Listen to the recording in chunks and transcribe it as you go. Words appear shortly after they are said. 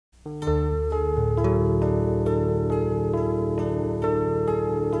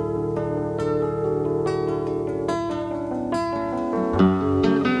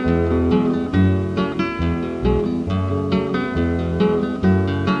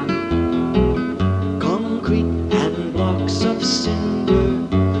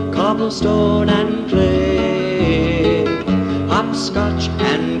Cobblestone and clay, hopscotch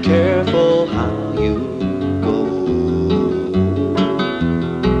and careful how you go.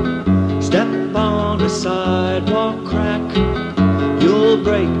 Step on a sidewalk crack, you'll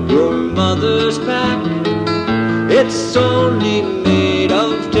break your mother's back. It's only made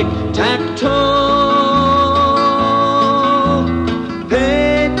of tic-tac-toe.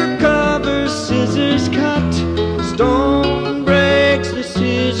 Paper covers, scissors cut, stone breaks the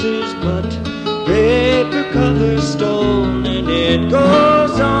scissors butt. Paper covers stone and it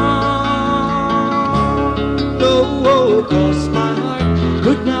goes on. No, 'cause my heart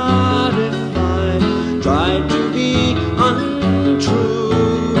could not if I tried to be untrue.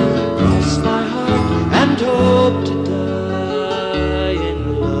 Cross my heart and hope to die in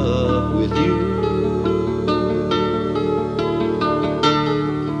love with you.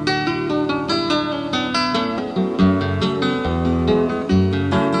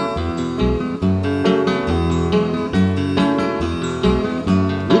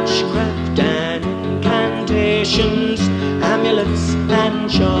 Amulets and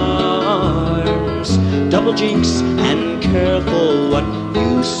charms, double jinks and careful what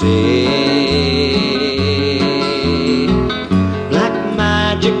you say. Black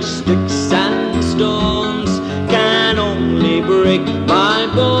magic sticks and stones can only break my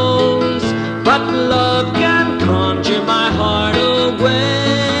bones, but love can conjure my heart away.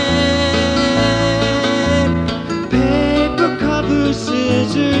 Paper covers,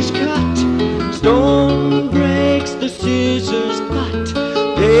 scissors cut, stone breaks the scissors butt.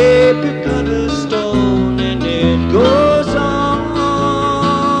 Paper covers stone and it goes on.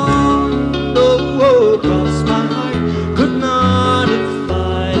 Oh, 'cause my heart could not if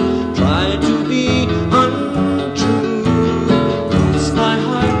I tried to be untrue. Cross my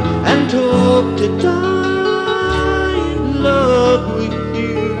heart and hope to die in love with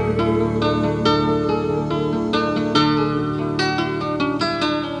you.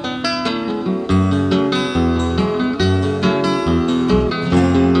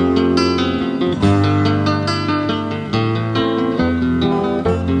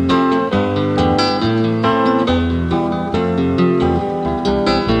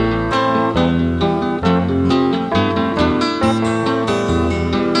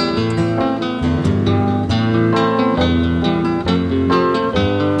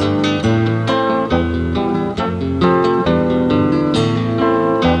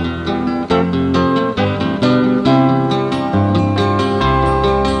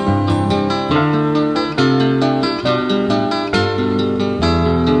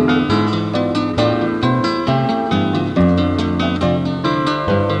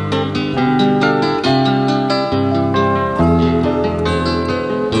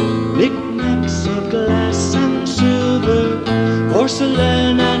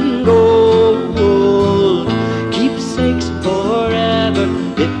 Porcelain and gold, keepsakes forever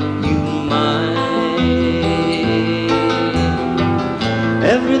if you mind.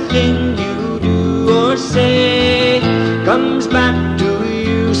 Everything